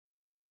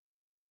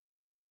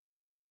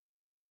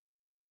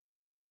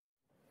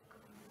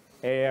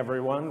Hey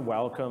everyone,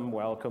 welcome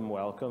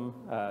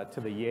to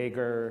the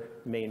Jaeger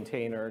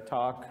maintainer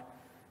talk.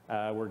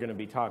 We're going to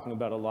be talking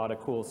about a lot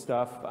of cool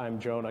stuff. I'm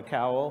Jonah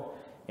Kowall,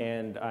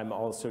 and I'm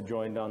also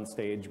joined on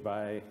stage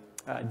by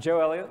Joe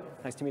Elliott.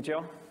 Nice to meet you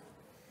all.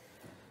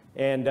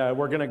 And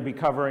we're going to be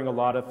covering a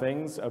lot of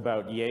things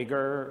about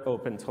Jaeger,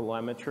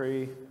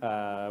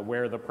 OpenTelemetry,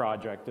 where the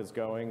project is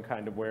going,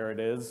 kind of where it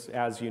is.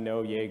 As you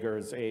know, Jaeger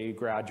is a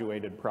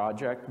graduated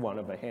project, one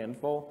of a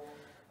handful,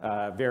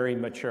 very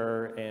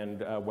mature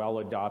and well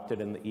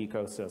adopted in the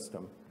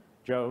ecosystem.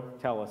 Joe,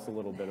 tell us a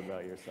little bit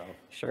about yourself.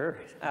 Sure.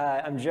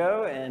 I'm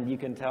Joe, and you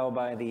can tell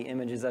by the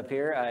images up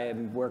here, I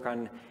work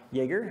on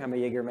Jaeger. I'm a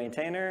Jaeger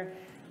maintainer.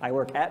 I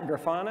work at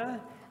Grafana,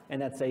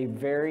 and that's a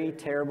very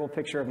terrible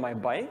picture of my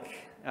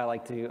bike. I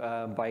like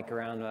to bike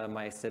around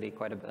my city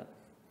quite a bit.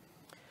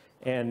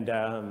 And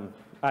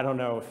I don't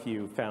know if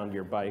you found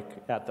your bike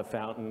at the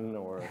fountain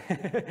or...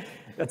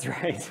 That's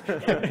right.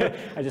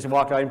 I just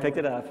walked out and picked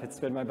it up. It's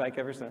been my bike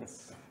ever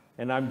since.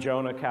 And I'm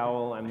Jonah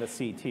Kowall. I'm the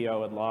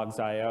CTO at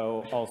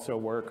Logs.io. Also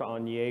work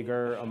on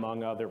Jaeger,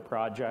 among other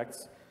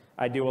projects.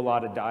 I do a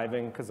lot of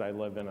diving because I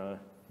live in a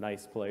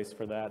nice place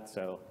for that,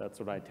 so that's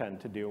what I tend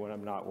to do when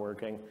I'm not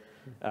working.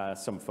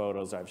 Some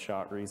photos I've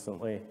shot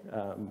recently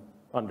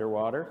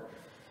underwater.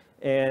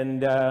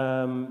 And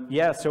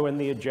yeah, so in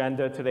the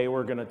agenda today,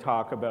 we're going to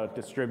talk about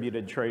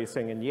distributed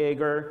tracing in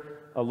Jaeger,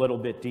 a little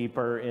bit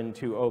deeper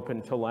into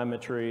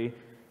OpenTelemetry,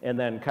 and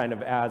then kind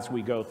of as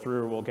we go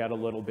through, we'll get a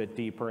little bit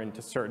deeper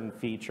into certain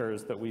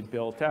features that we've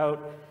built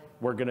out.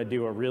 We're going to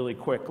do a really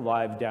quick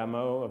live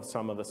demo of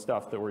some of the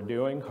stuff that we're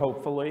doing,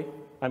 hopefully.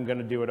 I'm going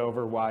to do it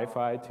over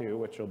Wi-Fi too,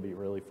 which will be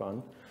really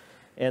fun.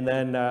 And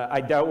then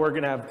I doubt we're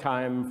going to have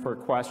time for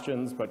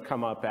questions, but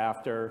come up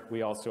after.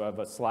 We also have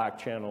a Slack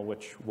channel,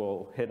 which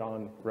we'll hit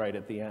on right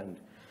at the end.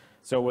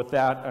 So with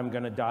that, I'm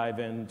going to dive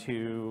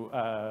into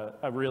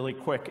a really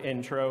quick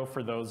intro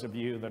for those of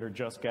you that are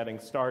just getting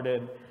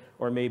started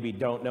or maybe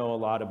don't know a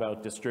lot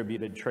about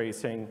distributed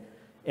tracing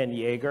in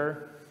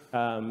Jaeger.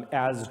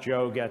 As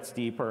Joe gets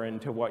deeper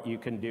into what you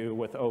can do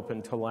with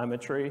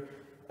OpenTelemetry,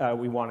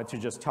 we wanted to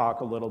just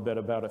talk a little bit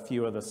about a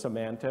few of the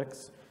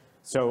semantics.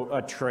 So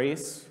a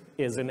trace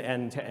is an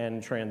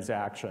end-to-end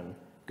transaction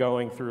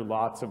going through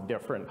lots of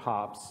different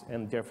hops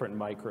and different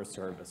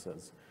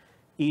microservices.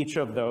 Each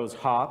of those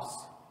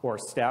hops or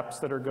steps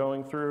that are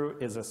going through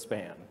is a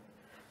span.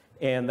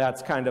 And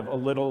that's kind of a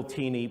little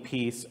teeny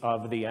piece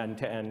of the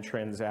end-to-end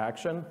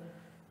transaction.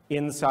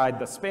 Inside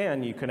the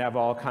span, you can have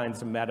all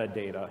kinds of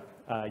metadata.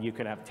 You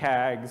can have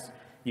tags,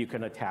 you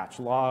can attach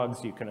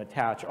logs, you can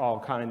attach all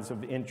kinds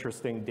of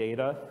interesting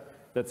data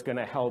that's going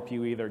to help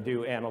you either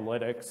do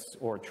analytics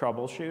or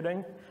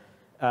troubleshooting.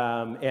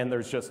 And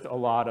there's just a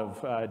lot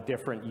of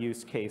different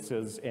use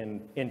cases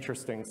and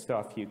interesting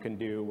stuff you can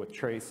do with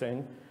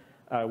tracing,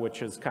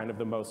 which is kind of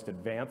the most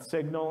advanced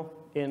signal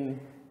in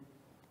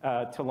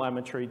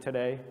telemetry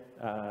today,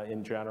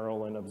 in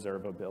general, and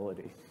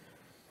observability.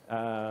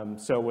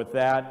 So with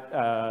that,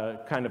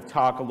 kind of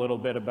talk a little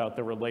bit about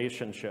the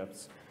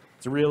relationships.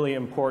 It's really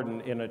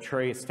important in a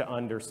trace to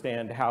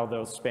understand how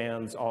those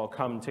spans all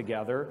come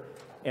together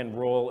and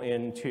roll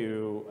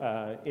into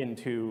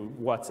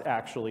what's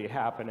actually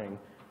happening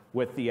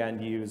with the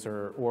end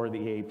user or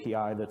the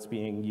API that's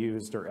being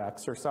used or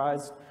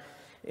exercised.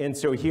 And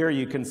so here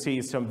you can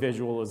see some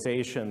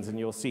visualizations, and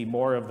you'll see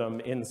more of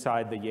them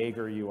inside the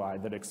Jaeger UI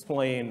that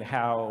explain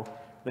how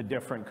the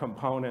different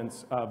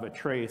components of a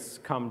trace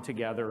come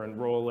together and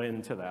roll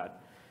into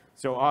that.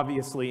 So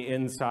obviously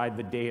inside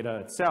the data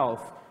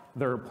itself,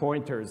 there are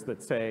pointers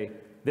that say,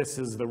 this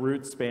is the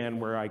root span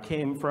where I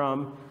came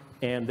from,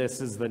 and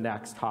this is the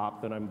next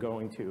hop that I'm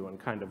going to, and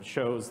kind of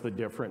shows the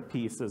different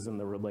pieces in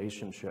the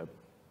relationship.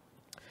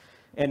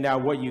 And now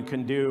what you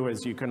can do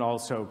is you can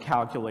also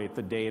calculate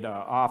the data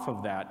off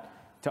of that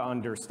to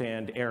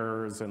understand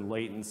errors and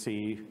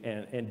latency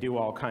and do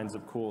all kinds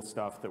of cool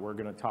stuff that we're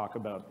going to talk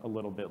about a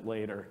little bit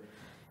later.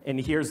 And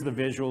here's the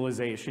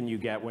visualization you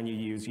get when you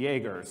use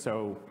Jaeger.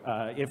 So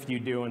if you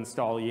do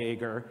install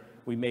Jaeger,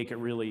 we make it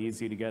really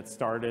easy to get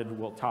started.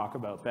 We'll talk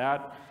about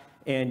that.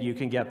 And you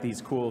can get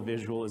these cool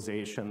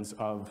visualizations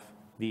of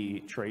the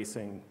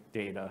tracing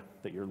data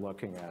that you're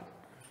looking at.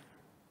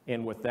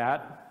 And with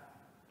that,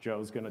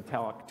 Joe's going to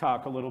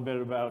talk a little bit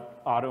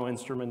about auto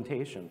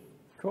instrumentation.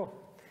 Cool.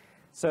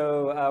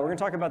 So we're going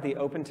to talk about the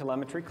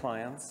OpenTelemetry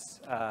clients.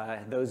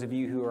 Those of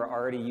you who are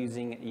already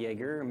using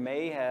Jaeger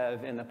may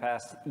have, in the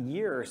past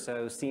year or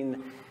so,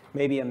 seen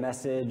maybe a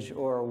message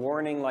or a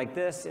warning like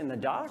this in the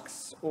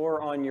docs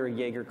or on your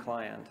Jaeger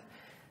client.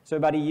 So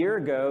about a year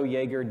ago,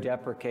 Jaeger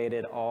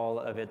deprecated all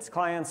of its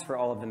clients for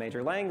all of the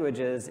major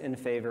languages in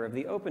favor of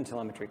the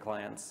OpenTelemetry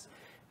clients.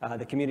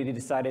 The community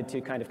decided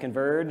to kind of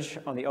converge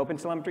on the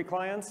OpenTelemetry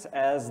clients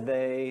as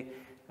they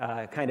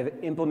kind of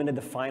implemented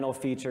the final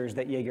features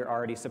that Jaeger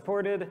already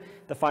supported,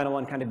 the final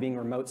one kind of being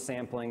remote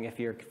sampling,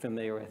 if you're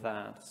familiar with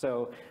that.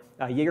 So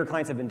Jaeger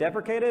clients have been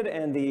deprecated,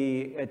 and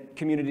the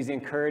community is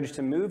encouraged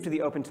to move to the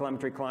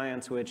OpenTelemetry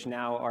clients, which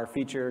now are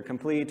feature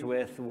complete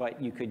with what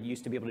you could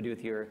used to be able to do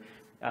with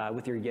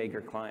your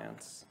Jaeger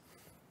clients.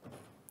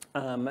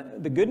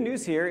 The good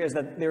news here is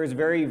that there is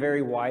very,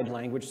 very wide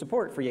language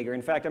support for Jaeger.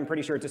 In fact, I'm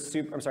pretty sure it's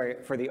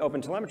for the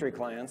OpenTelemetry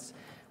clients,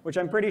 which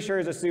I'm pretty sure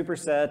is a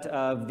superset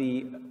of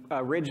the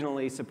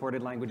originally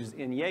supported languages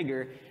in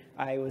Jaeger.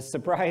 I was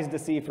surprised to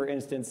see, for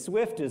instance,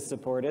 Swift is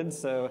supported.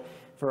 So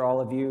for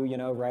all of you,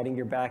 writing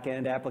your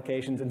backend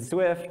applications in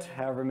Swift,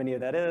 however many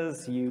of that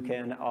is, you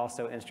can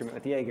also instrument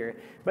with Jaeger.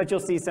 But you'll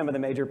see some of the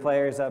major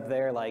players up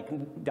there like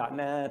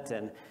 .NET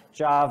and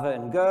Java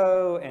and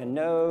Go and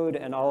Node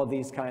and all of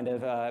these kind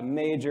of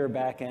major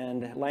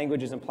backend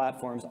languages and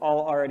platforms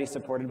all already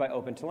supported by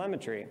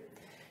OpenTelemetry.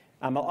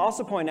 I'll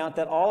also point out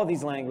that all of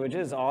these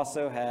languages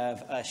also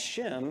have a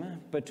shim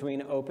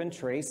between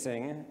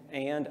OpenTracing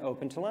and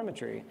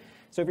OpenTelemetry.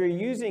 So if you're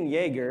using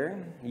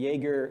Jaeger,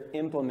 Jaeger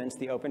implements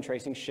the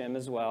OpenTracing shim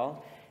as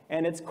well.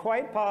 And it's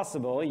quite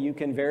possible you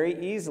can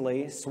very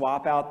easily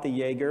swap out the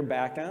Jaeger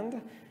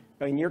backend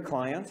in your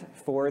client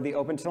for the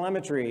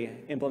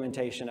OpenTelemetry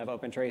implementation of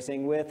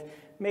OpenTracing with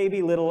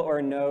maybe little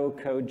or no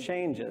code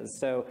changes.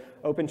 So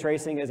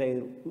OpenTracing is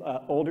an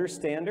older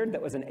standard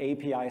that was an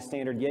API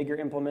standard Jaeger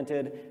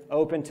implemented.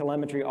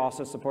 OpenTelemetry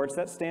also supports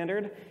that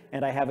standard,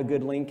 and I have a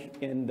good link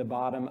in the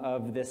bottom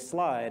of this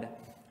slide.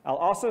 I'll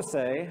also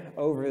say,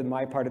 over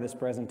my part of this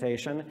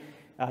presentation,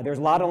 there's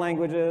a lot of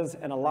languages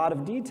and a lot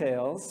of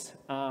details,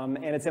 and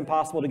it's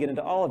impossible to get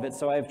into all of it.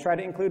 So I've tried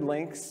to include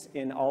links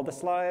in all the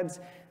slides.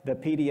 The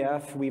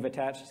PDF we've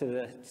attached to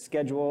the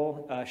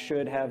schedule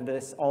should have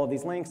all of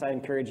these links. I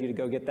encourage you to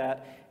go get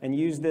that and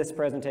use this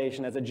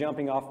presentation as a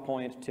jumping off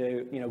point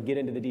to get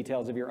into the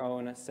details of your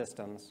own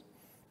systems.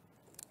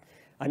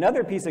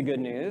 Another piece of good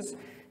news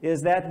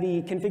is that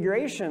the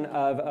configuration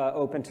of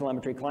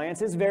OpenTelemetry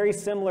clients is very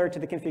similar to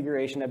the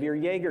configuration of your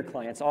Jaeger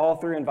clients, all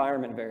through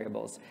environment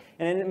variables.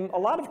 And in a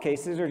lot of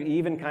cases, there's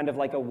even kind of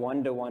like a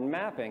one-to-one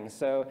mapping.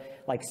 So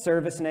like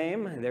service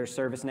name, there's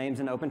service names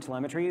in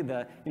OpenTelemetry.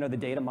 The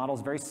data model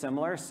is very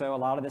similar, so a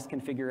lot of this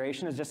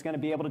configuration is just going to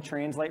be able to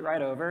translate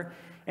right over.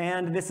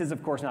 And this is,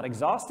 of course, not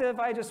exhaustive.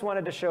 I just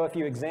wanted to show a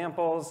few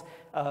examples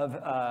of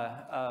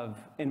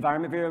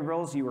environment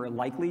variables you are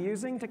likely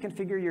using to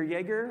configure your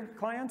Jaeger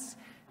clients.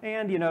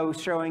 And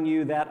showing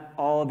you that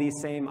all of these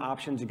same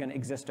options are going to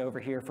exist over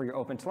here for your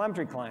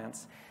OpenTelemetry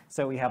clients.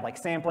 So we have like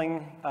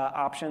sampling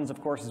options, of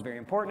course, is very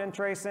important in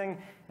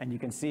tracing. And you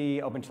can see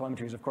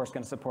OpenTelemetry is, of course,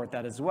 going to support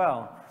that as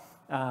well.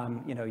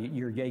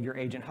 Your Jaeger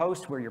agent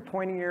host, where you're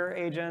pointing your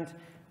agent,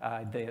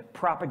 the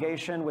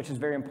propagation, which is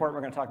very important.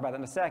 We're going to talk about that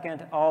in a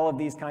second. All of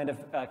these kind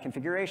of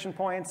configuration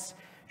points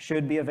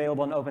should be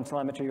available in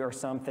OpenTelemetry or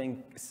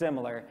something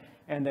similar.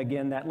 And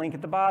again, that link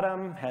at the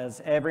bottom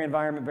has every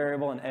environment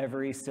variable and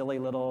every silly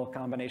little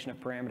combination of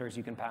parameters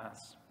you can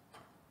pass.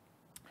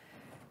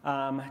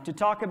 To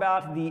talk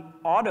about the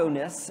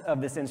auto-ness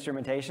of this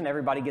instrumentation,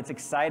 everybody gets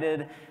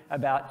excited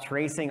about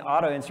tracing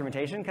auto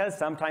instrumentation because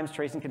sometimes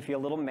tracing can feel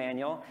a little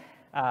manual.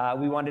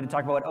 We wanted to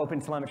talk about what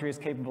OpenTelemetry is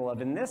capable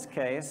of in this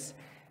case.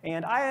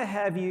 And I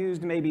have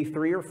used maybe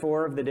 3 or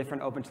 4 of the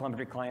different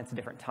OpenTelemetry clients at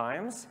different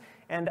times.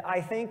 And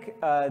I think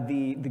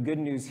the good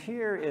news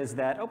here is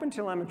that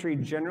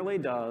OpenTelemetry generally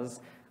does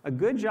a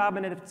good job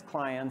in its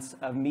clients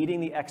of meeting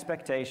the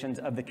expectations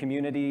of the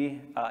community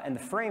and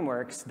the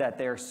frameworks that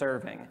they're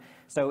serving.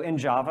 So in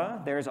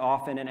Java, there's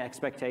often an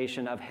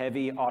expectation of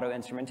heavy auto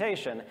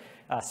instrumentation.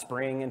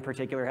 Spring in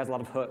particular has a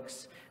lot of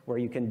hooks where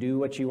you can do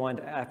what you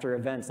want after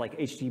events like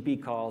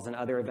HTTP calls and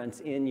other events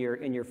in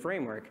your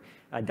framework.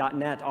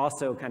 .NET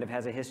also kind of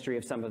has a history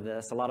of some of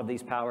this, a lot of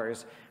these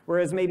powers.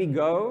 Whereas maybe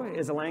Go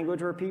is a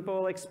language where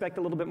people expect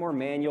a little bit more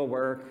manual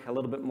work, a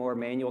little bit more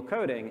manual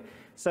coding.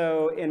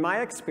 So in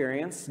my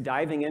experience,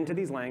 diving into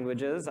these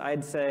languages,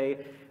 I'd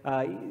say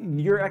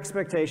your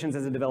expectations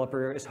as a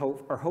developer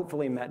are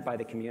hopefully met by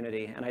the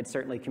community, and I'd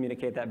certainly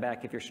communicate that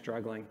back if you're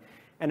struggling.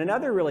 And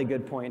another really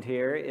good point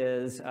here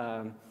is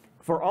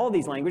for all of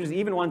these languages,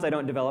 even ones I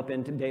don't develop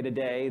into day to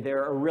day,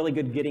 there are really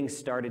good getting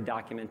started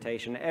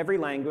documentation. Every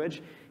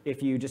language,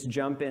 if you just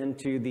jump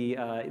into the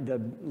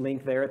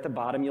link there at the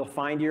bottom, you'll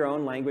find your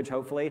own language,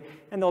 hopefully,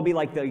 and there'll be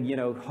like the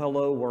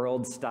hello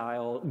world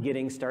style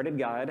getting started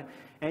guide.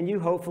 And you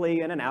hopefully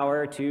in an hour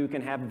or two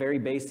can have very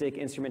basic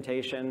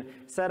instrumentation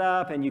set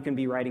up, and you can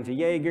be writing to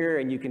Jaeger,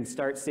 and you can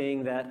start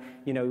seeing that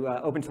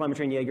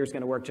OpenTelemetry and Jaeger is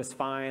going to work just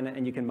fine,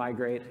 and you can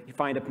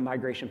find a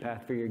migration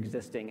path for your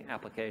existing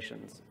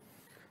applications.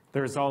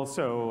 There's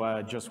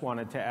also, just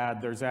wanted to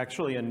add, there's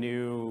actually a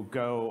new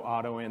Go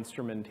auto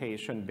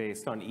instrumentation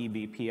based on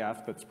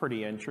eBPF that's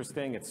pretty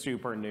interesting. It's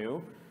super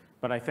new,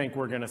 but I think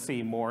we're going to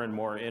see more and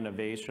more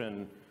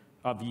innovation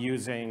of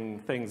using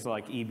things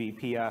like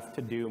eBPF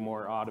to do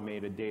more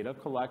automated data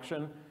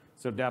collection.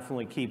 So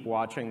definitely keep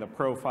watching the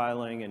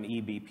profiling and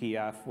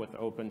eBPF with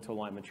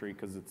OpenTelemetry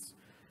because it's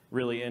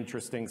really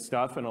interesting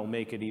stuff and it'll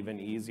make it even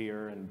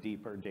easier and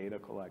deeper data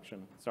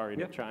collection. Sorry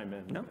to chime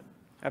in. No.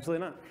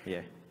 Absolutely not.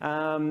 Yeah.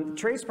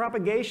 Trace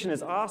propagation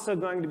is also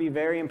going to be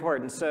very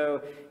important.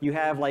 So you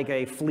have like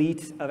a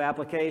fleet of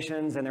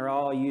applications, and they're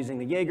all using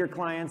the Jaeger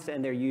clients,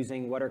 and they're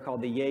using what are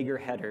called the Jaeger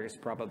headers,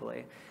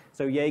 probably.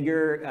 So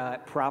Jaeger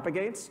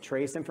propagates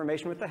trace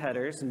information with the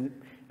headers. And,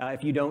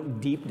 if you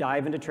don't deep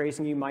dive into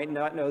tracing, you might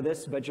not know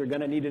this, but you're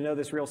going to need to know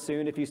this real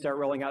soon if you start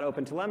rolling out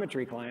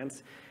OpenTelemetry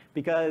clients,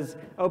 because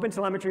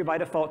OpenTelemetry by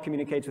default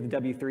communicates with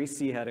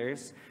W3C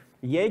headers.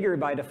 Jaeger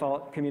by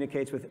default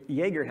communicates with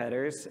Jaeger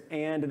headers,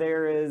 and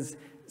there is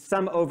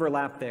some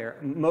overlap there.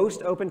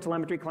 Most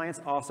OpenTelemetry clients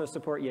also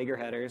support Jaeger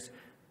headers.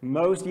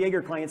 Most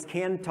Jaeger clients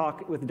can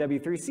talk with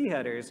W3C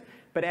headers,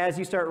 but as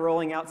you start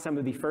rolling out some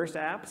of the first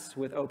apps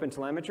with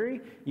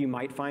OpenTelemetry, you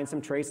might find some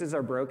traces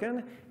are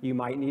broken. You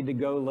might need to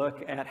go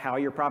look at how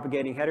you're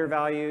propagating header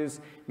values,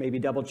 maybe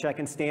double check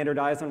and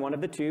standardize on one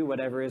of the two,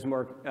 whatever is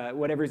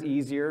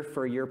easier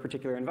for your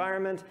particular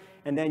environment,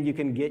 and then you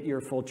can get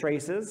your full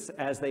traces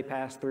as they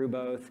pass through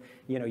both,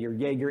 your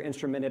Jaeger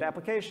instrumented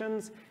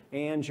applications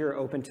and your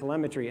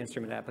OpenTelemetry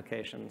instrument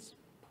applications.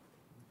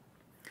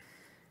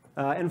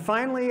 And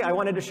finally, I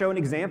wanted to show an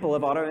example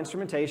of auto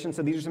instrumentation.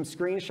 So these are some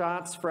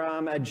screenshots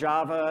from a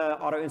Java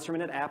auto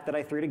instrumented app that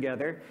I threw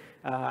together.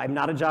 I'm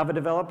not a Java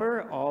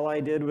developer. All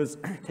I did was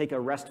take a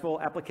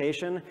RESTful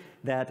application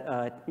that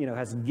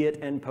has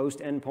get and post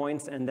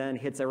endpoints and then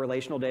hits a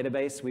relational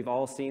database. We've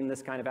all seen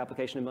this kind of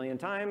application a million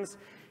times.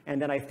 And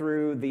then I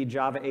threw the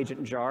Java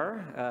agent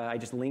jar. I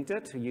just linked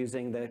it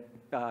using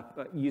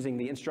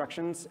the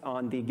instructions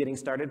on the Getting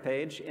Started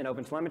page in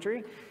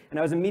OpenTelemetry. And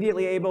I was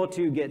immediately able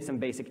to get some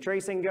basic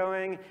tracing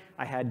going.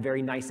 I had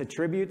very nice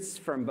attributes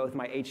from both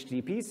my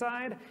HTTP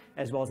side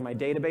as well as my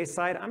database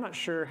side. I'm not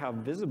sure how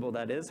visible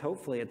that is.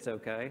 Hopefully it's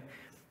okay.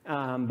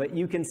 But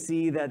you can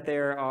see that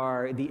there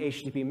are the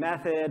HTTP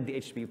method, the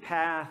HTTP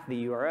path,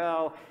 the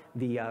URL,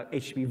 the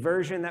HTTP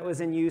version that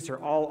was in use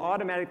are all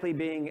automatically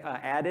being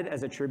added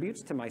as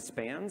attributes to my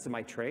spans and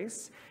my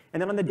trace. And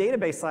then on the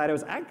database side, I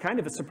was kind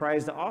of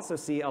surprised to also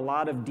see a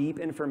lot of deep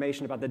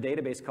information about the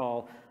database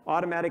call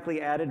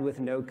automatically added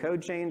with no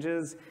code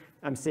changes.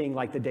 I'm seeing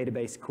like the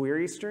database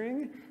query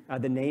string,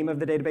 the name of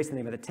the database, the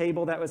name of the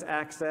table that was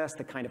accessed,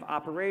 the kind of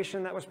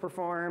operation that was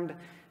performed.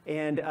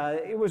 And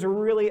it was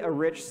really a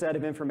rich set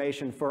of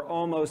information for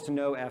almost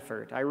no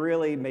effort. I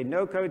really made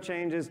no code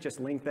changes, just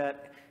linked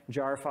that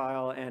jar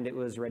file, and it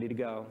was ready to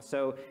go.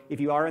 So if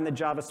you are in the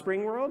Java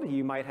Spring world,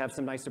 you might have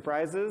some nice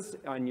surprises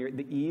on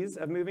the ease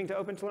of moving to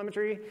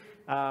OpenTelemetry,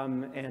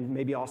 and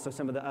maybe also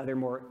some of the other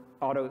more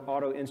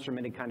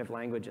auto-instrumented kind of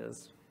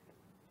languages.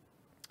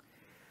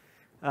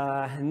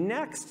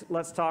 Next,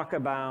 let's talk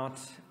about,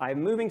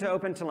 I'm moving to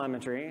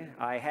OpenTelemetry.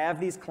 I have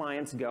these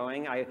clients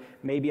going.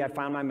 Maybe I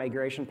found my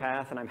migration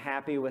path and I'm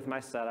happy with my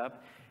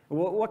setup.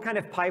 What kind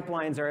of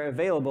pipelines are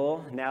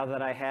available now that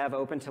I have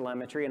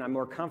OpenTelemetry and I'm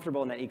more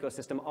comfortable in that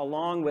ecosystem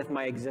along with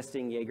my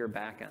existing Jaeger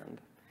backend?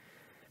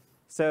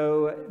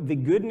 So the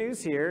good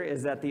news here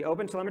is that the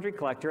OpenTelemetry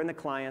collector and the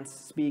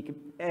clients speak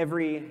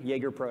every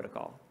Jaeger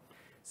protocol.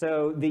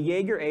 So the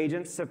Jaeger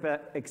agents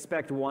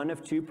expect one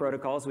of two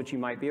protocols, which you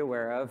might be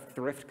aware of,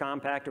 Thrift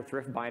Compact or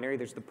Thrift Binary.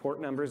 There's the port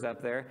numbers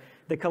up there.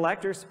 The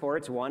collector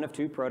supports one of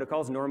two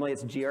protocols. Normally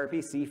it's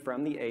gRPC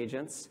from the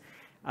agents.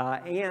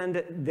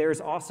 And there's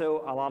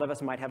also, a lot of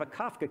us might have a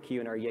Kafka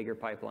queue in our Jaeger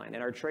pipeline,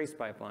 in our trace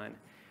pipeline.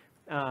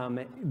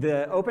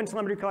 The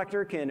OpenTelemetry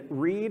collector can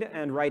read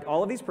and write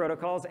all of these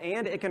protocols,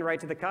 and it can write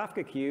to the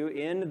Kafka queue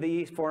in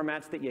the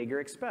formats that Jaeger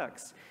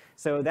expects.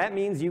 So that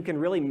means you can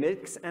really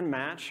mix and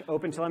match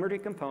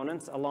OpenTelemetry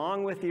components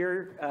along with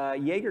your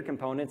Jaeger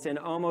components in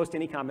almost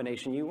any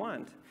combination you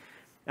want.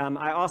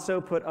 I also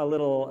put a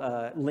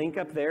little link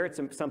up there. It's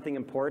something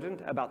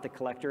important about the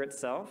collector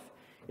itself.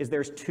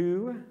 There's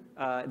two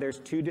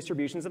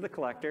distributions of the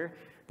collector.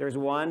 There's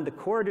one, the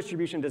core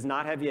distribution does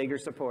not have Jaeger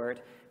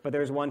support, but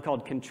there's one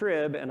called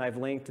contrib, and I've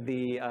linked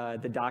the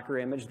Docker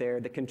image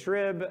there. The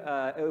contrib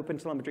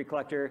OpenTelemetry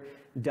collector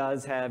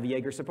does have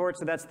Jaeger support,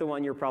 so that's the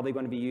one you're probably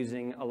going to be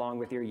using along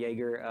with your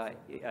Jaeger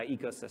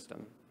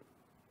ecosystem.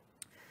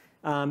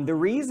 The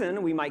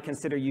reason we might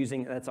consider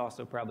using, that's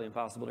also probably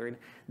impossible to read,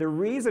 the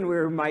reason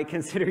we might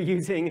consider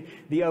using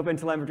the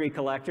OpenTelemetry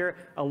collector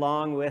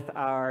along with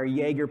our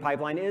Jaeger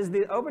pipeline is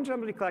the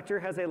OpenTelemetry collector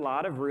has a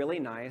lot of really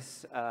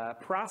nice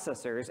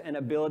processors and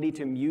ability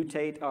to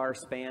mutate our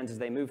spans as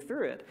they move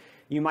through it.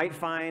 You might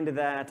find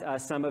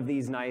that some of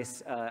these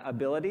nice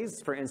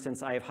abilities, for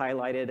instance, I have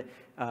highlighted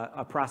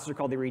a processor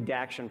called the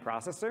redaction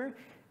processor,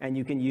 and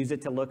you can use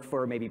it to look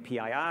for maybe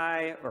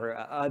PII or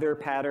other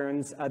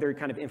patterns, other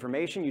kind of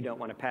information you don't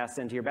want to pass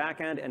into your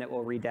backend, and it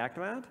will redact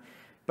that.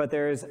 But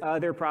there's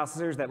other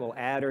processors that will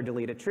add or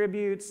delete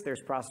attributes.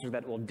 There's processors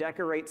that will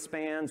decorate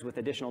spans with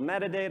additional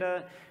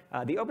metadata.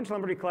 The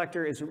OpenTelemetry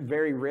collector is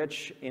very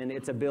rich in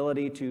its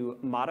ability to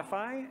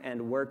modify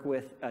and work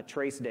with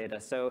trace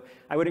data. So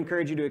I would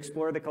encourage you to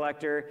explore the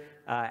collector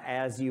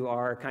as you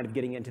are kind of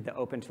getting into the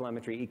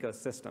OpenTelemetry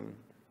ecosystem.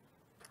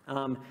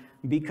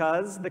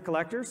 Because the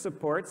collector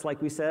supports,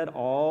 like we said,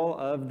 all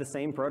of the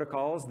same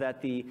protocols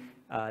that the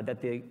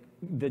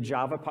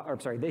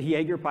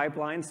Jaeger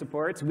pipeline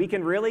supports, we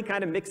can really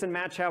kind of mix and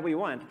match how we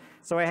want.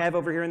 So I have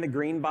over here in the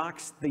green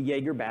box the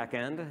Jaeger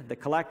backend, the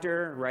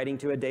collector writing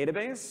to a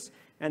database,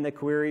 and the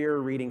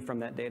querier reading from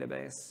that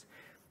database.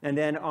 And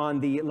then on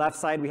the left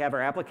side, we have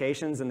our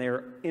applications, and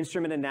they're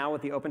instrumented now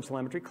with the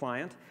OpenTelemetry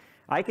client.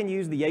 I can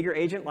use the Jaeger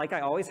agent like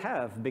I always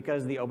have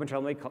because the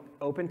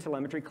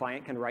OpenTelemetry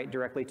client can write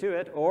directly to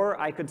it, or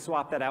I could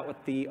swap that out with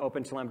the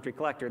OpenTelemetry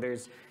collector.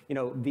 There's,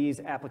 these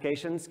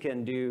applications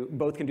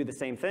both can do the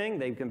same thing.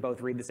 They can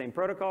both read the same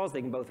protocols.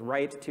 They can both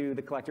write to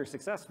the collector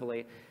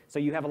successfully. So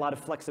you have a lot of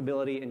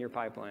flexibility in your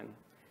pipeline.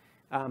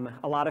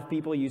 A lot of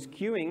people use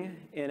queuing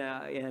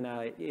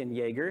in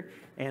Jaeger,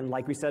 and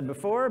like we said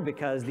before,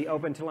 because the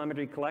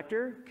OpenTelemetry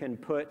collector can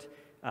put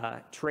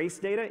trace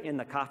data in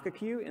the Kafka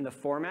queue in the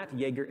format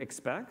Jaeger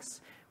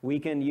expects, we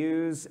can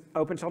use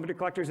OpenTelemetry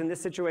collectors in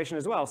this situation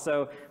as well.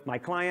 So my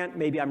client,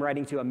 maybe I'm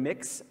writing to a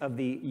mix of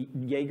the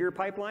Jaeger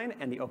pipeline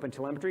and the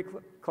OpenTelemetry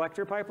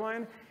collector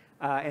pipeline.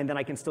 And then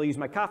I can still use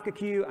my Kafka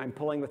queue. I'm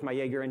pulling with my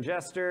Jaeger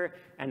ingester,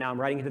 and now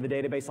I'm writing into the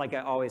database like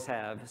I always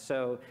have.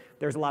 So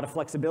there's a lot of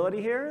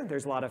flexibility here.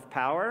 There's a lot of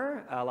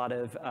power, a lot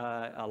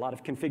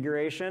of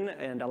configuration,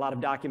 and a lot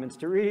of documents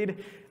to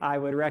read. I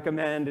would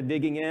recommend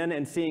digging in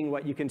and seeing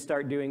what you can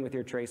start doing with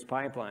your trace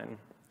pipeline.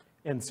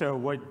 And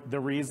so the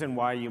reason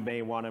why you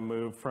may want to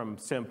move from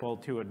simple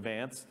to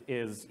advanced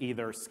is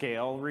either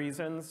scale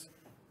reasons,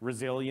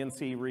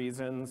 resiliency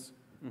reasons,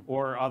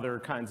 or other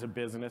kinds of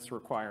business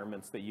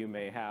requirements that you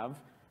may have.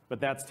 But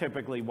that's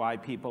typically why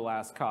people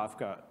add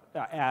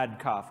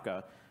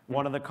Kafka.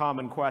 One of the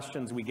common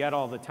questions we get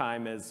all the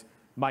time is,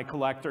 my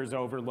collector's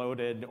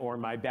overloaded or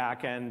my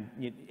backend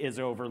is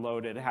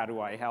overloaded, how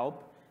do I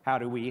help? How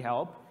do we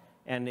help?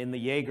 And in the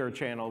Jaeger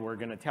channel, we're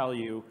going to tell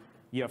you,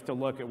 you have to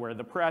look at where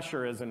the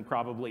pressure is and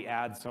probably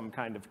add some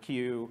kind of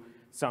queue,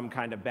 some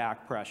kind of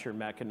back pressure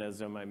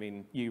mechanism. I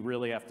mean, you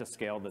really have to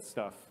scale this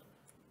stuff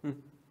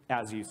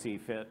as you see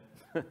fit.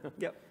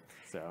 Yep.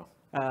 So.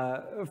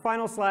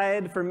 Final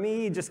slide for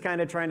me, just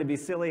kind of trying to be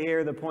silly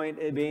here. The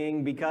point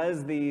being,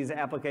 because these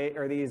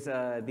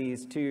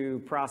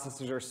two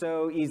processes are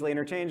so easily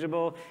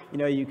interchangeable,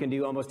 you can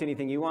do almost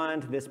anything you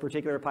want. This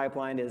particular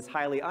pipeline is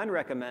highly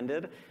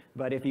unrecommended,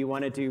 but if you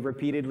wanted to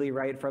repeatedly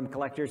write from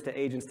collectors to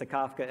agents to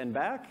Kafka and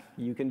back,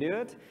 you can do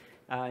it.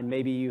 And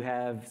maybe you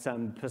have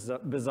some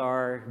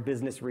bizarre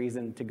business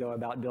reason to go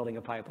about building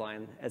a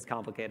pipeline as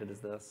complicated as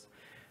this.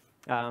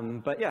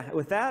 But yeah,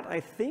 with that,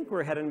 I think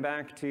we're heading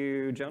back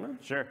to Jonah.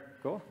 Sure.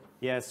 Cool.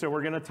 Yeah, so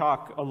we're going to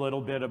talk a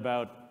little bit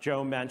about,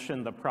 Joe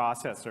mentioned the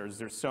processors.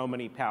 There's so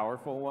many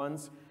powerful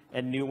ones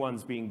and new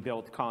ones being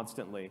built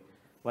constantly.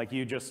 Like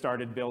you just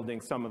started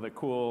building some of the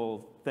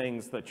cool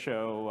things that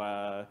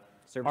show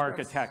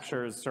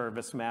architectures,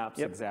 service maps,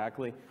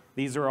 exactly.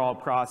 These are all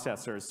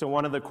processors. So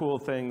one of the cool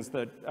things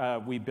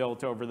that we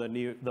built over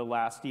the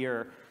last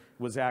year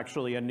was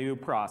actually a new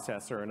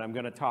processor, and I'm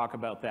going to talk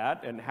about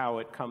that and how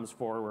it comes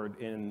forward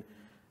in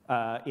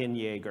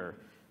Jaeger.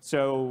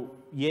 So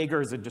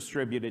Jaeger is a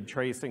distributed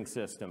tracing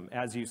system.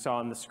 As you saw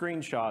in the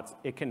screenshots,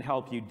 it can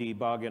help you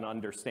debug and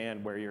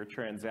understand where your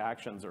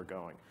transactions are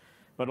going.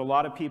 But a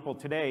lot of people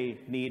today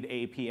need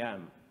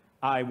APM.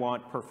 I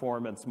want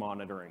performance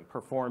monitoring,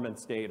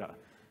 performance data.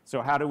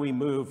 So how do we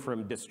move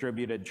from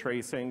distributed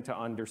tracing to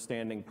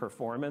understanding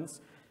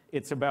performance?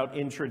 It's about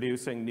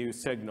introducing new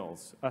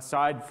signals.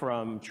 Aside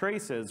from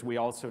traces, we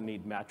also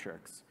need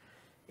metrics.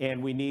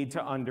 And we need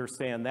to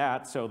understand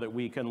that so that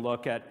we can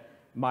look at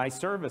my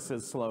service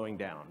is slowing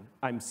down.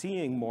 I'm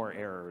seeing more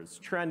errors,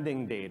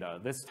 trending data,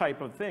 this type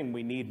of thing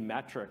we need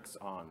metrics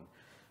on.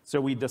 So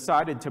we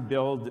decided to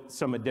build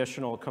some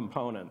additional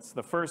components.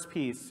 The first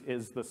piece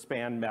is the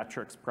span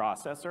metrics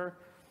processor.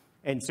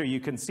 And so you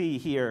can see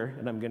here,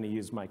 and I'm going to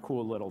use my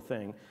cool little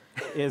thing,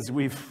 is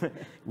we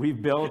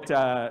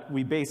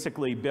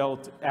basically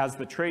built, as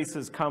the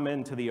traces come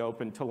into the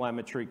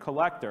OpenTelemetry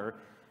collector,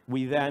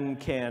 we then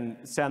can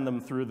send them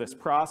through this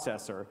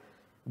processor,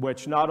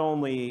 which not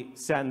only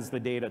sends the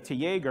data to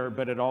Jaeger,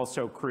 but it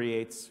also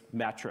creates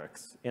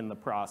metrics in the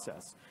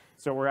process.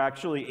 So we're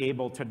actually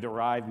able to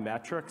derive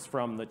metrics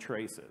from the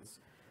traces.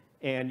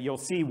 And you'll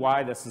see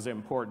why this is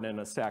important in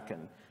a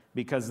second,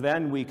 because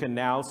then we can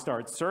now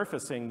start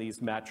surfacing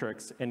these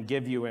metrics and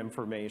give you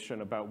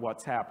information about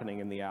what's happening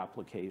in the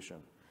application.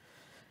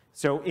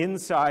 So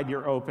inside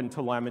your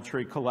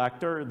OpenTelemetry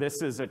collector,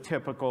 this is a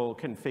typical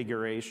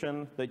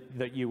configuration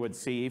that you would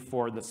see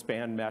for the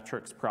span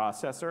metrics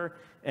processor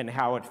and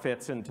how it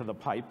fits into the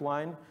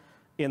pipeline.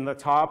 In the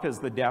top is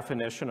the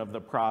definition of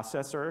the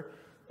processor,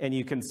 and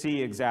you can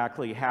see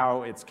exactly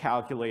how it's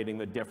calculating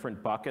the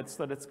different buckets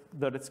that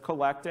it's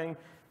collecting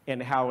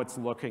and how it's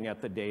looking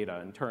at the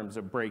data in terms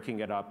of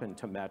breaking it up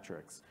into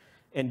metrics.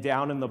 And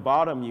down in the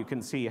bottom, you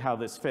can see how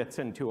this fits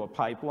into a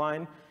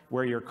pipeline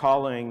where you're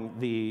calling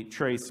the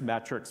trace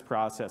metrics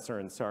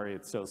processor, and sorry,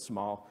 it's so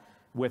small,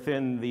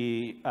 within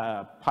the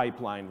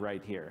pipeline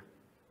right here.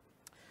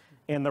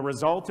 And the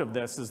result of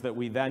this is that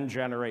we then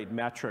generate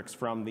metrics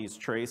from these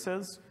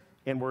traces,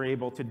 and we're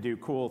able to do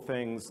cool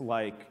things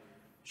like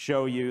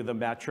show you the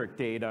metric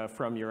data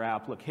from your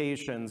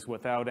applications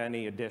without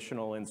any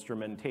additional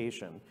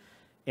instrumentation.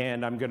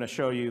 And I'm going to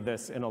show you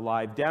this in a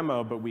live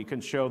demo, but we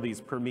can show these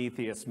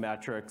Prometheus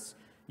metrics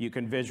You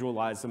can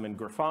visualize them in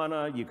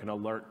Grafana. You can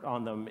alert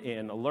on them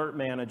in Alert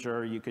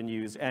Manager. You can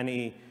use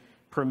any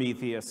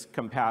Prometheus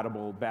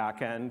compatible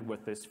backend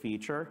with this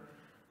feature.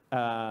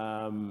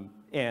 And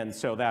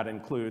so that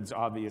includes,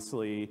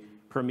 obviously,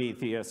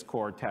 Prometheus,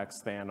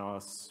 Cortex,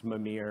 Thanos,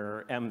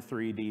 Mimir,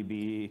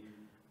 M3DB,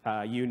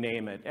 you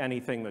name it.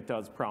 Anything that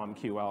does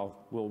PromQL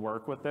will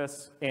work with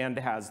this and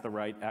has the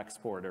right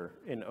exporter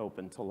in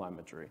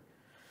OpenTelemetry.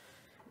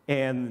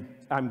 And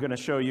I'm going to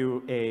show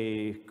you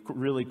a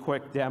really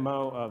quick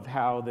demo of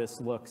how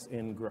this looks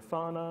in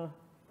Grafana,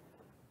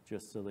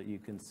 just so that you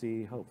can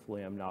see.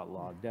 Hopefully I'm not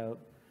logged out.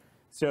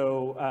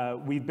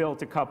 So we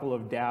built a couple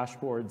of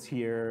dashboards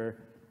here.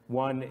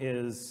 One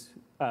is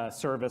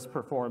service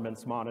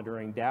performance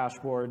monitoring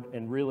dashboard.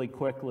 And really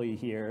quickly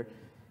here,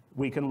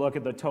 we can look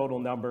at the total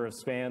number of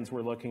spans.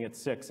 We're looking at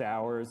 6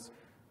 hours.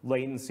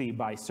 Latency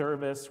by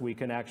service. We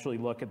can actually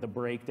look at the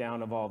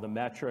breakdown of all the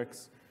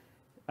metrics.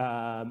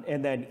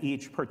 And then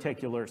each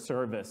particular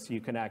service,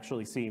 you can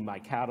actually see my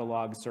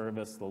catalog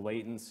service, the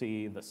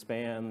latency, the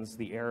spans,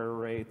 the error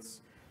rates.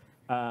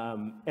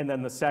 And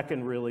then the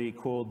second really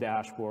cool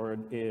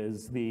dashboard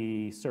is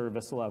the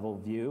service level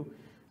view.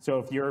 So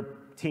if your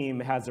team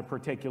has a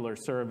particular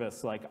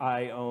service, like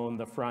I own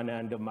the front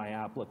end of my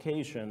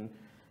application,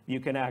 you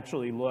can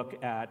actually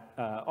look at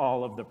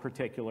all of the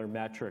particular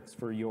metrics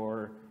for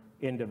your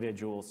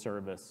individual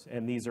service.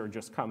 And these are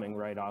just coming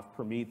right off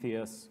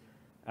Prometheus,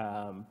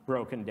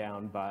 broken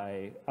down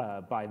by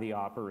the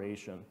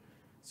operation.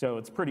 So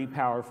it's pretty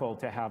powerful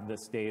to have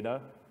this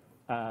data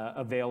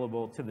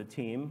available to the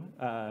team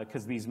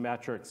because these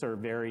metrics are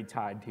very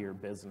tied to your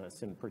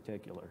business in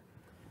particular.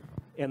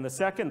 And the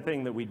second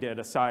thing that we did,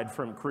 aside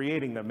from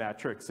creating the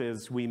metrics,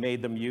 is we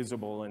made them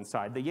usable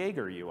inside the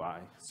Jaeger UI.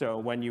 So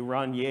when you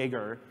run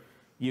Jaeger,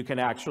 you can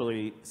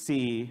actually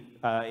see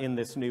in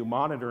this new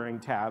monitoring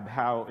tab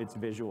how it's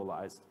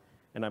visualized.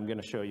 And I'm going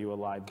to show you a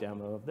live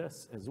demo of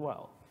this as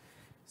well.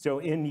 So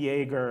in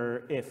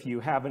Jaeger, if you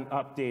haven't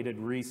updated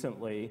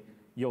recently,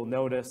 you'll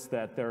notice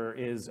that there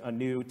is a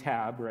new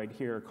tab right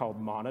here called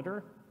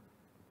Monitor.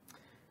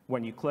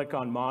 When you click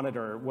on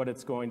Monitor, what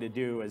it's going to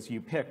do is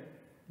you pick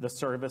the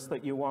service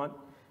that you want,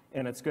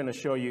 and it's going to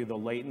show you the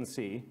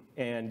latency.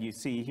 And you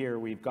see here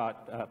we've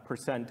got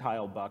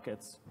percentile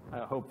buckets.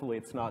 Hopefully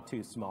it's not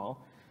too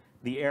small.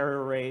 The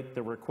error rate,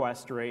 the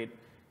request rate,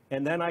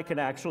 and then I can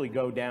actually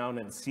go down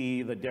and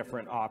see the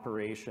different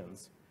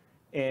operations.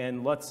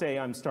 And let's say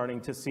I'm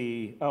starting to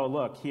see, oh,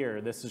 look here,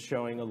 this is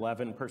showing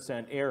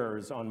 11%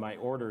 errors on my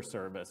order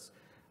service.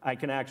 I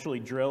can actually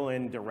drill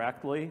in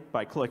directly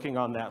by clicking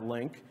on that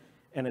link,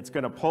 and it's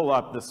going to pull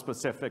up the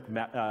specific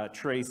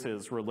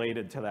traces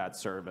related to that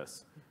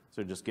service.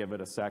 So just give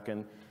it a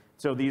second.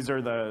 So these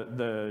are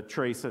the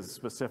traces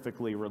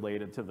specifically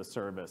related to the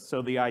service.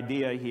 So the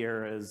idea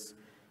here is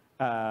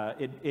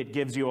it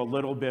gives you a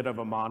little bit of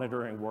a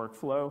monitoring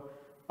workflow.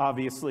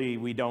 Obviously,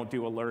 we don't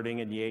do alerting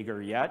in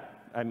Jaeger yet.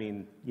 I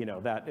mean, you know,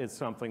 that is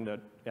something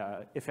that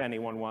if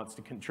anyone wants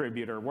to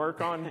contribute or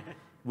work on,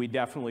 we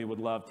definitely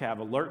would love to have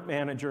Alert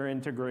Manager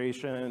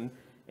integration,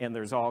 and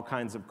there's all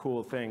kinds of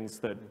cool things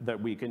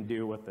that we can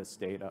do with this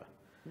data.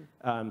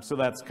 So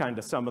that's kind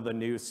of some of the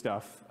new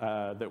stuff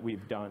that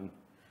we've done.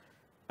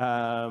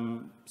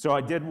 So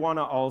I did want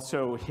to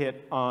also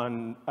hit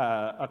on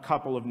a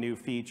couple of new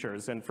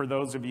features. And for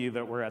those of you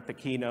that were at the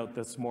keynote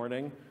this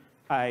morning,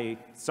 I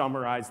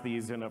summarized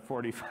these in a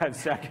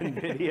 45-second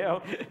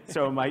video,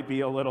 so it might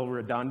be a little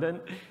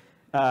redundant.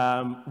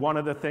 One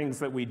of the things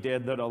that we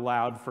did that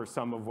allowed for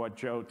some of what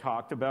Joe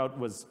talked about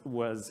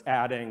was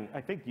adding,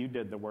 I think you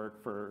did the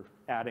work for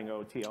adding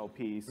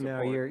OTLP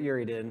support. No,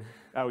 Yuri did.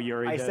 Oh,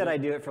 Yuri did? I said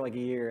I'd do it for like a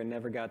year and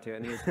never got to it,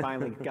 and he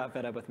finally got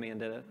fed up with me and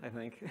did it, I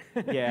think.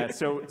 Yeah,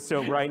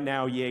 so right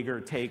now Jaeger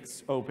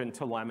takes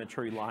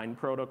OpenTelemetry line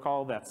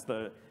protocol. That's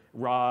the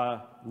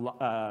raw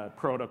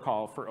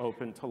protocol for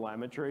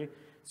OpenTelemetry.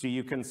 So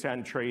you can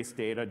send trace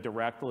data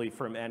directly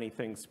from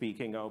anything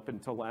speaking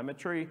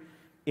OpenTelemetry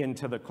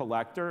into the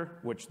collector,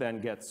 which then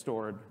gets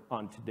stored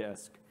onto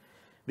disk.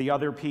 The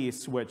other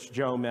piece, which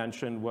Joe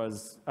mentioned,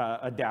 was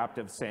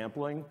adaptive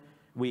sampling.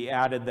 We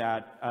added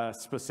that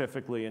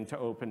specifically into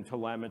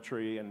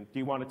OpenTelemetry. And do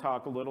you want to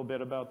talk a little bit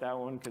about that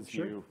one? Because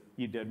sure.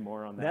 you did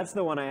more on that. That's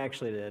the one I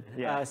actually did.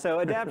 Yeah. So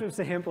adaptive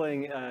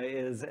sampling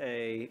is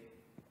a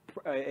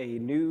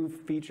new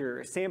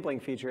feature, sampling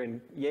feature in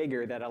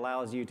Jaeger that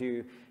allows you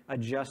to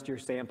adjust your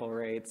sample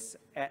rates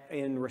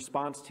in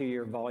response to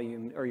your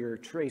volume or your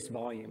trace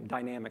volume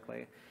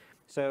dynamically.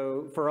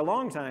 So for a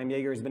long time,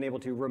 Jaeger has been able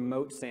to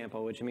remote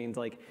sample, which means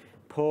like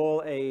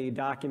pull a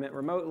document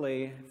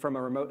remotely from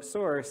a remote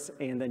source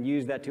and then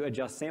use that to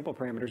adjust sample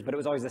parameters, but it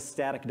was always a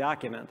static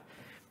document.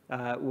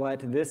 What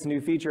this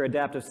new feature,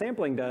 adaptive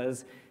sampling,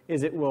 does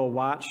is it will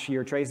watch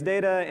your trace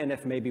data, and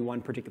if maybe one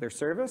particular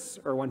service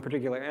or one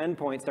particular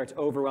endpoint starts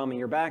overwhelming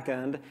your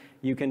backend,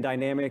 you can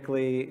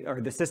dynamically, or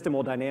the system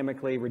will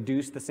dynamically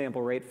reduce the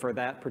sample rate for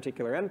that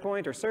particular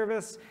endpoint or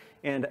service,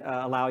 and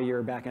allow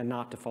your backend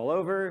not to fall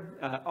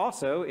over.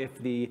 Also, if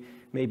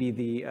maybe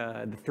the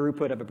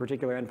throughput of a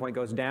particular endpoint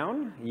goes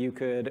down, you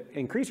could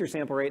increase your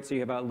sample rate so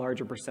you have a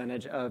larger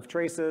percentage of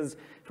traces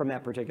from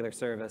that particular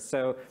service.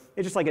 So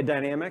it's just like a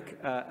dynamic,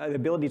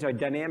 ability to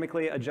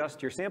dynamically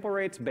adjust your sample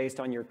rates based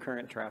on your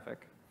current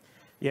traffic.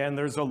 Yeah, and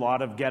there's a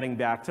lot of getting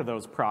back to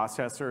those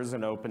processors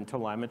and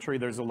OpenTelemetry.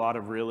 There's a lot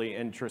of really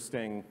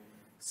interesting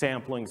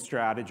sampling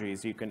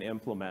strategies you can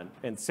implement.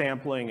 And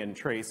sampling and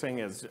tracing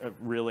is a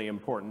really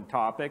important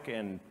topic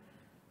and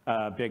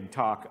a big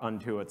talk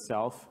unto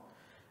itself.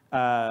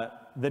 The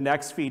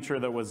next feature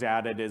that was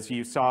added is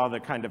you saw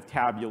the kind of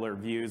tabular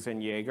views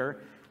in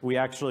Jaeger. We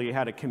actually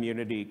had a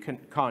community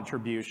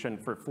contribution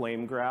for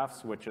flame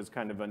graphs, which is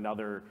kind of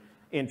another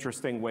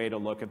interesting way to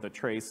look at the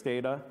trace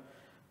data.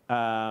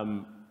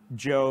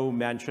 Joe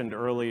mentioned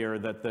earlier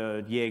that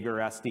the Jaeger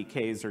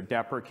SDKs are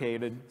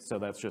deprecated, so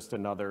that's just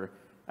another,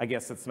 I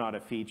guess it's not a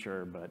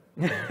feature, but.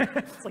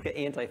 It's like an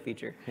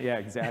anti-feature. Yeah,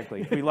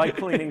 exactly. We like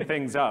cleaning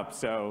things up,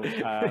 so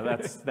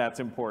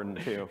that's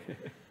important too.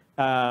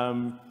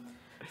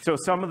 So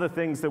some of the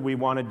things that we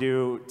want to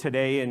do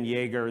today in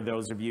Jaeger,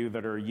 those of you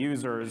that are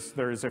users,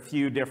 there's a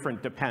few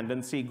different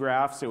dependency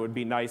graphs. It would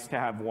be nice to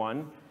have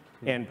one.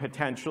 And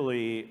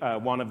potentially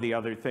one of the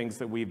other things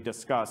that we've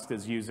discussed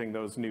is using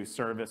those new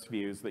service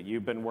views that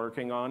you've been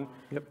working on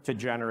to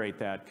generate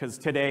that. Because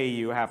today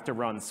you have to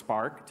run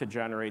Spark to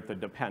generate the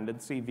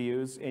dependency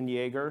views in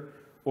Jaeger,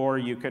 or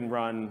you can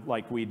run,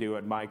 like we do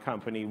at my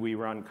company, we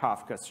run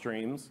Kafka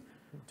streams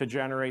to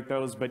generate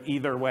those. But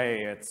either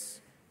way,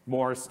 it's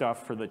more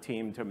stuff for the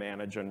team to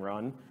manage and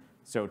run.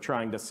 So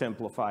trying to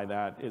simplify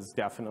that is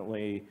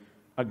definitely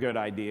a good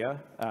idea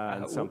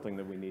and something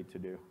that we need to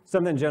do.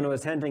 Something Jonah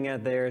was hinting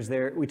at there is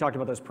we talked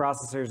about those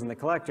processors in the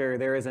collector.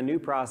 There is a new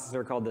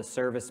processor called the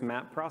service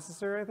map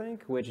processor, I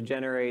think, which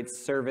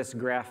generates service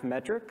graph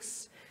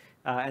metrics.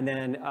 And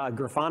then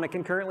Grafana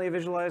can currently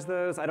visualize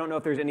those. I don't know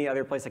if there's any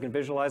other place I can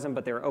visualize them,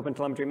 but they're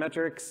OpenTelemetry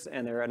metrics,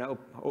 and they're an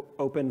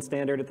open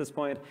standard at this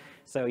point.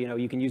 So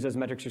you can use those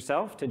metrics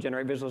yourself to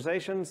generate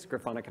visualizations.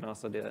 Grafana can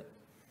also do it.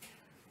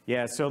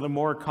 Yeah, so the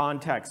more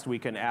context we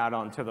can add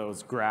onto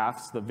those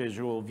graphs, the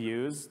visual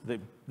views,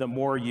 the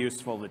more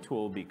useful the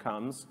tool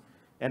becomes.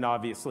 And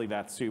obviously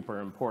that's super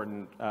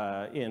important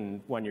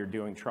when you're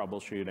doing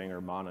troubleshooting or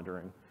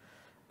monitoring.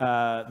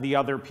 The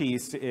other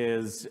piece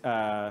is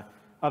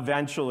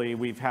eventually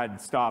we've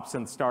had stops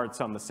and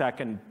starts on the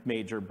second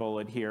major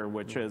bullet here,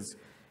 which is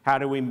how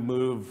do we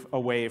move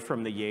away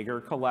from the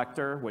Jaeger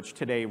collector, which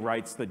today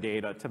writes the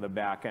data to the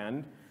back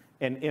end,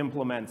 and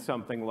implement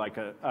something like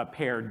a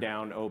pared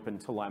down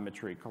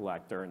OpenTelemetry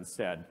collector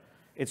instead.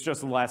 It's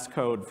just less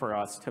code for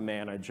us to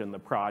manage in the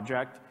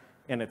project,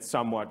 and it's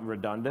somewhat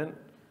redundant.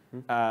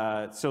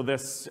 So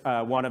this,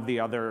 one of the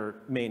other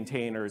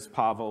maintainers,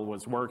 Pavel,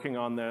 was working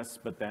on this,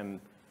 but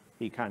then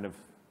he kind of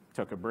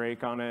took a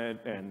break on it,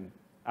 and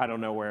I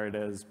don't know where it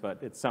is, but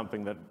it's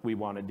something that we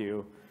want to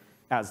do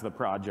as the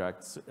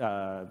project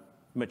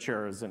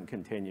matures and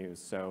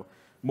continues. So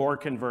more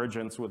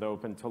convergence with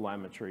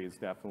OpenTelemetry is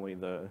definitely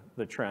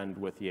the trend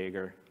with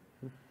Jaeger.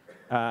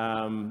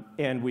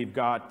 And we've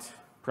got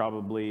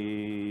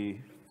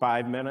probably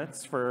 5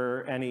 minutes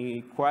for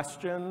any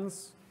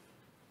questions.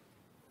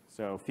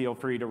 So feel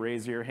free to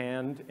raise your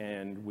hand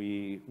and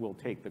we will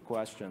take the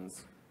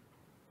questions.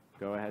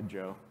 Go ahead,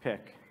 Joe,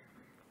 pick.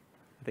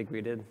 I think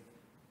we did.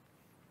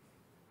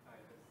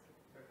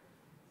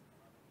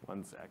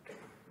 One sec.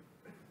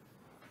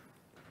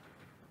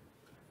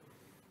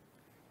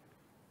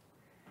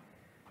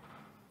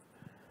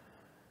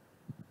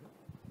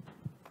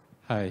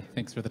 Hi,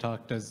 thanks for the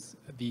talk. Does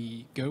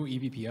the Go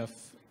eBPF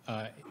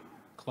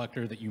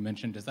collector that you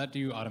mentioned, does that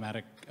do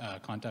automatic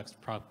context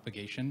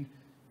propagation?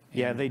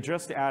 Yeah, they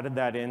just added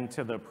that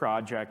into the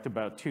project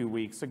about 2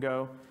 weeks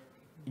ago.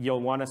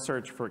 You'll want to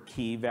search for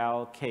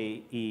Keyval,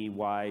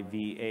 Keyval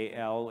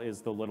is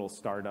the little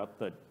startup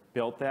that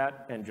built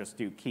that, and just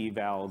do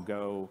Keyval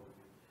Go,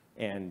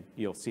 and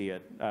you'll see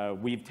it.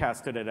 We've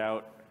tested it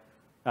out,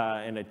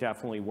 and it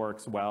definitely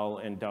works well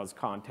and does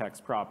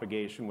context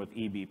propagation with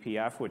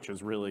eBPF, which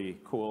is really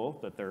cool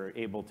that they're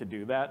able to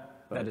do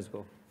that. That is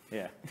cool.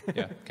 Yeah.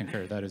 Yeah,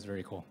 concur. That is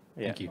very cool.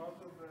 Yeah. Thank you.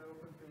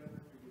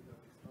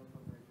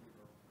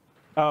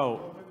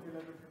 Oh,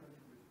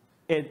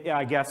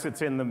 I guess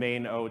it's in the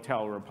main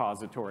OTel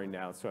repository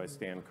now, so I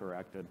stand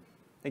corrected.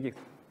 Thank you.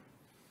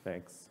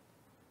 Thanks.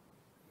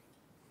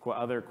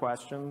 Other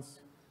questions?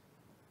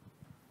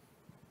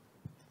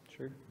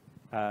 Sure.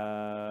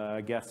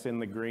 I guess in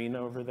the green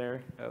over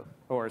there. Oh.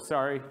 Or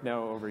sorry,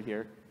 no, over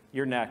here.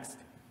 You're next.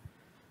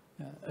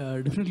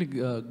 Definitely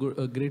a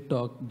great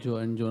talk, Joe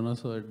and Jonah,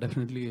 so it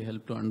definitely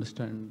helped to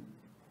understand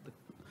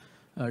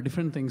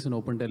different things in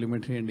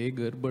OpenTelemetry and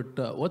Jaeger.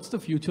 But what's the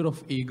future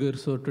of Jaeger?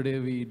 So today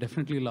we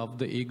definitely love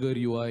the Jaeger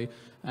UI,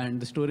 and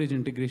the storage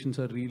integrations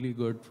are really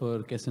good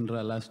for Cassandra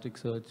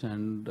Elasticsearch,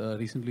 and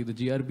recently the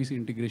gRPC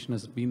integration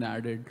has been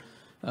added.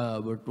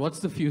 But what's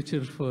the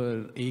future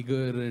for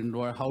Jaeger, and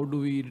how do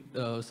we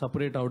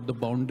separate out the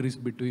boundaries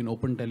between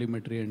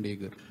OpenTelemetry and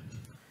Jaeger?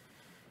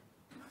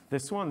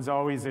 This one's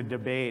always a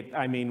debate.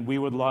 I mean, we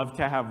would love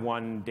to have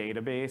one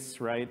database,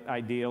 right,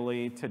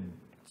 ideally, to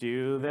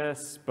do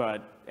this,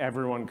 but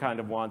everyone kind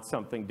of wants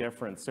something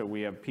different. So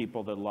we have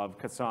people that love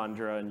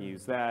Cassandra and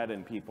use that,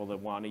 and people that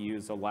want to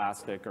use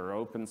Elastic or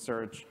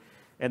OpenSearch.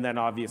 And then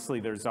obviously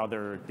there's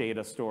other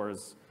data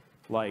stores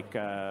like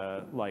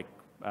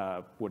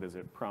what is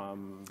it,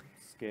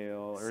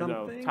 Scale, or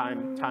no,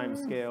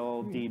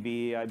 Timescale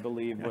DB, I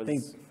believe was. I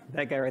think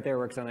that guy right there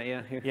works on it,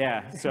 yeah.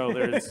 Yeah, so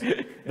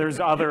there's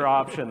other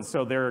options.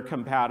 So they're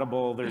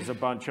compatible. There's a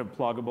bunch of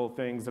pluggable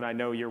things, and I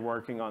know you're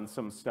working on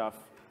some stuff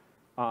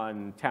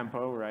on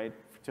Tempo, right,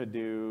 to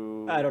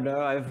do? I don't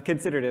know. I've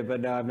considered it, but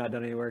no, I've not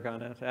done any work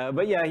on it.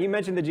 But yeah, you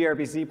mentioned the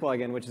gRPC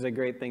plugin, which is a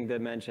great thing to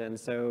mention.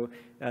 So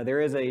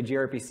there is a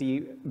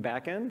gRPC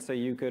backend, so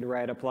you could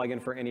write a plugin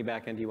for any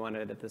backend you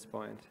wanted at this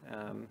point.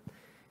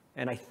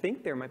 And I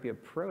think there might be a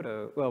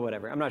well,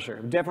 whatever. I'm not sure.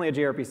 Definitely a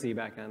gRPC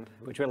backend,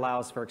 which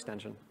allows for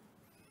extension.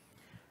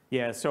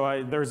 Yeah,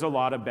 so there's a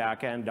lot of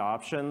backend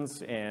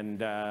options,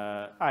 and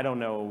I don't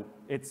know.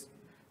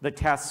 The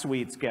test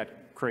suites get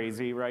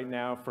crazy right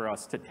now for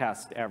us to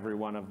test every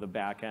one of the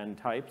backend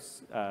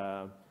types,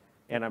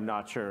 and I'm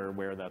not sure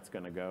where that's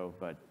going to go,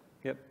 but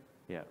yep.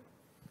 Yeah.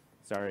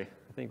 Sorry.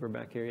 I think we're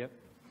back here, yep.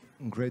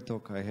 Great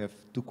talk. I have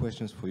two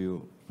questions for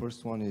you.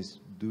 First one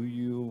is, do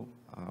you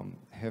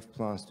have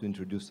plans to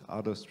introduce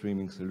other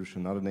streaming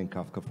solution other than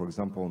Kafka, for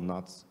example,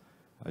 NUTS,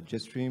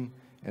 Jetstream?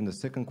 And the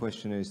second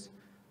question is,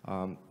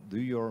 do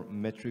your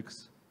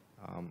metrics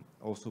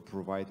also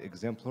provide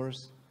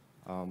exemplars?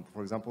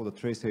 For example, the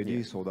trace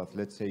ID, so that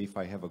let's say if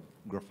I have a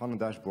Grafana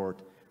dashboard,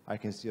 I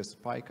can see a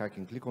spike, I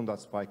can click on that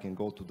spike and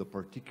go to the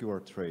particular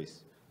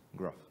trace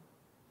graph.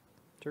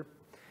 Sure.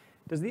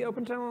 Does the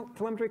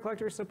OpenTelemetry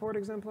collector support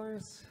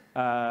exemplars?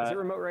 Does it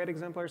remote write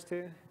exemplars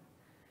too?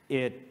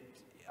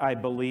 I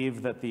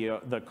believe that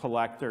the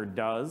collector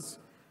does,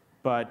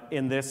 but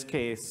in this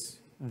case,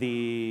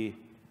 the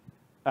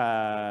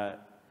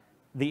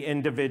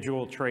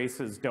individual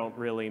traces don't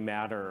really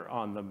matter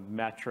on the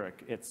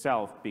metric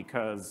itself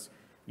because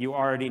you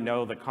already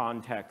know the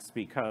context,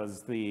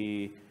 because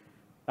the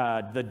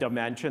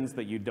dimensions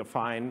that you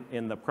define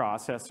in the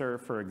processor,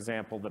 for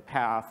example, the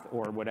path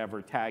or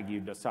whatever tag you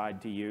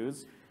decide to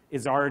use,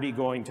 is already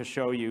going to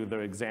show you the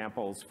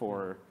examples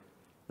for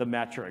the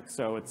metric.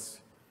 So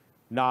it's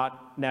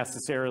not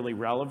necessarily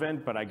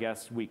relevant, but I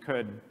guess we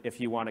could, if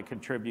you want to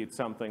contribute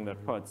something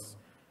that puts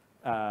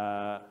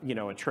a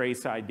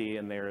trace ID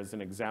in there as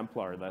an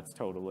exemplar, that's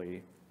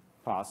totally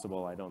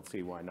possible. I don't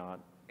see why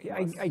not.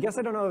 I guess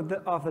I don't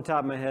know off the top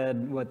of my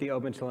head what the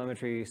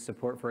OpenTelemetry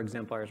support for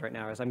exemplars right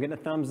now is. I'm getting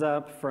a thumbs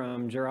up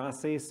from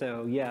Gerasi,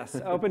 so yes,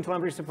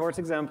 OpenTelemetry supports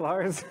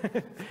exemplars.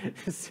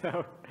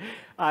 So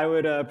I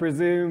would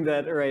presume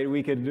that, right,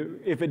 we could,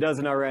 if it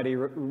doesn't already,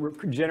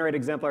 generate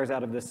exemplars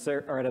out of the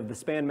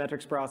span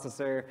metrics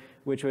processor,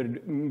 which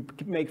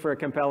would make for a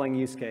compelling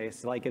use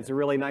case. Like, it's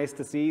really nice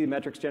to see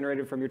metrics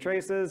generated from your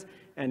traces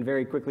and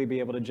very quickly be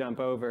able to jump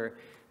over.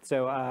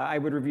 So I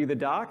would review the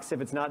docs. If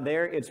it's not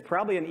there, it's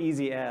probably an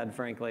easy add,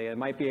 frankly. It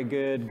might be a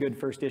good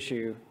first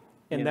issue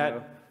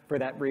for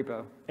that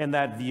repo. And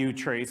that view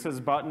traces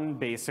button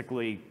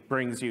basically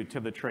brings you to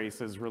the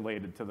traces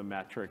related to the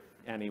metric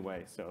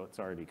anyway, so it's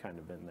already kind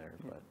of in there.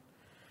 But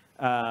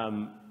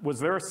was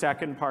there a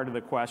second part of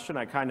the question?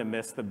 I kind of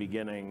missed the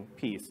beginning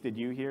piece. Did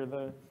you hear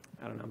the?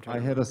 I don't know. I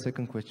had a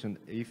second question.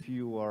 If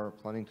you are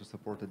planning to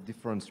support a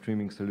different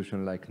streaming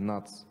solution like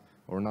NUTS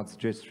or NUTS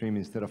Jetstream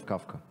instead of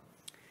Kafka?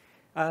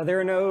 There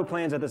are no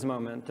plans at this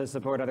moment to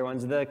support other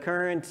ones. The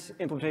current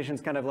implementation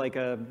is kind of like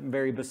a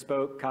very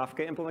bespoke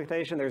Kafka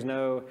implementation.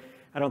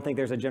 I don't think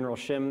there's a general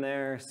shim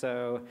there.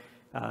 So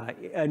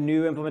a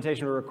new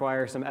implementation will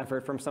require some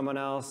effort from someone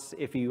else.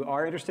 If you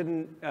are interested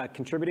in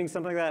contributing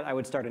something like that, I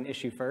would start an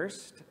issue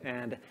first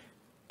and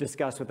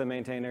discuss with the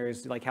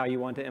maintainers like how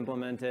you want to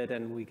implement it,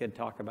 and we could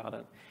talk about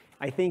it.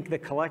 I think the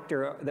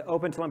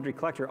OpenTelemetry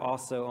collector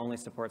also only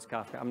supports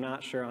Kafka. I'm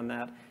not sure on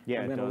that.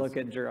 Yeah, I'm going to look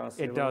at Gerasi.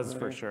 It does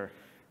for sure.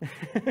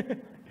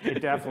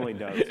 It definitely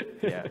does,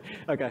 yeah.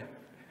 Okay.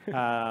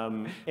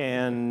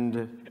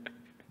 And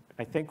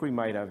I think we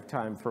might have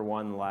time for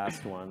one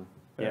last one.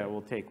 Yeah,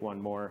 we'll take one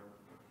more.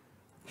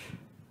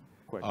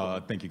 Quick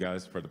one. Thank you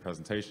guys for the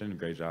presentation,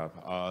 great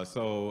job.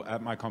 So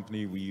at my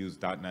company, we use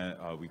 .NET,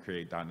 we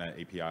create .NET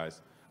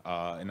APIs,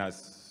 and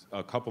that's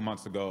a couple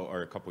months ago,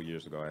 or a couple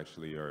years ago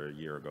actually, or a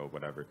year ago,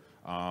 whatever.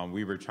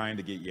 We were trying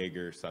to get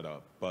Jaeger set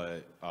up,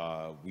 but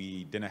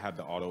we didn't have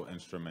the auto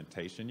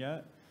instrumentation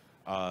yet.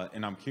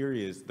 And I'm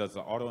curious, does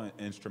the auto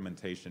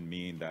instrumentation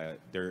mean that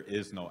there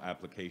is no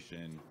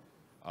application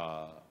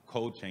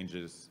code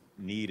changes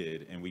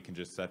needed, and we can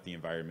just set the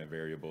environment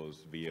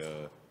variables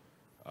via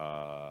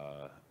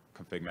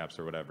config maps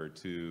or whatever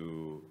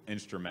to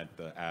instrument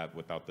the app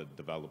without the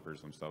developers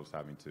themselves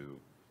having to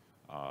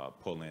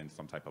pull in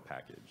some type of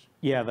package?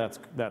 Yeah,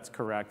 that's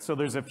correct. So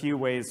there's a few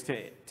ways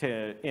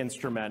to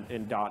instrument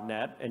in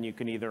 .NET, and you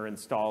can either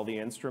install the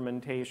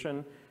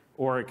instrumentation,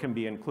 or it can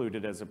be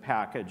included as a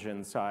package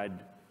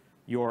inside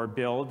your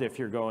build if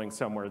you're going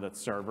somewhere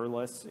that's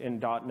serverless in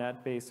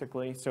 .NET,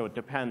 basically. So it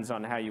depends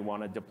on how you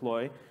want to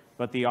deploy.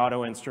 But the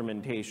auto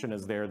instrumentation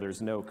is there.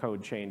 There's no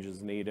code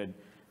changes needed.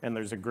 And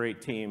there's a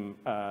great team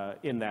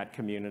in that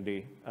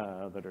community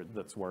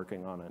that's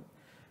working on it.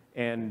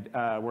 And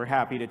we're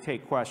happy to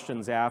take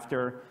questions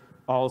after.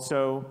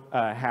 Also,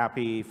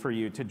 happy for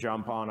you to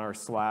jump on our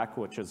Slack,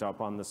 which is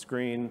up on the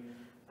screen.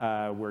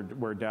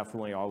 We're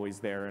definitely always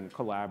there and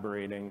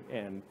collaborating.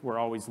 And we're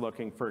always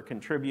looking for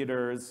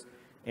contributors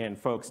and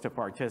folks to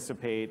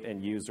participate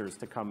and users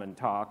to come and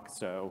talk.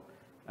 So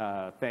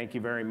thank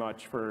you very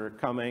much for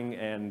coming,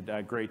 and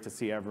great to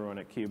see everyone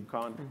at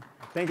KubeCon.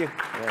 Thank you.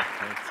 Yeah,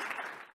 thanks.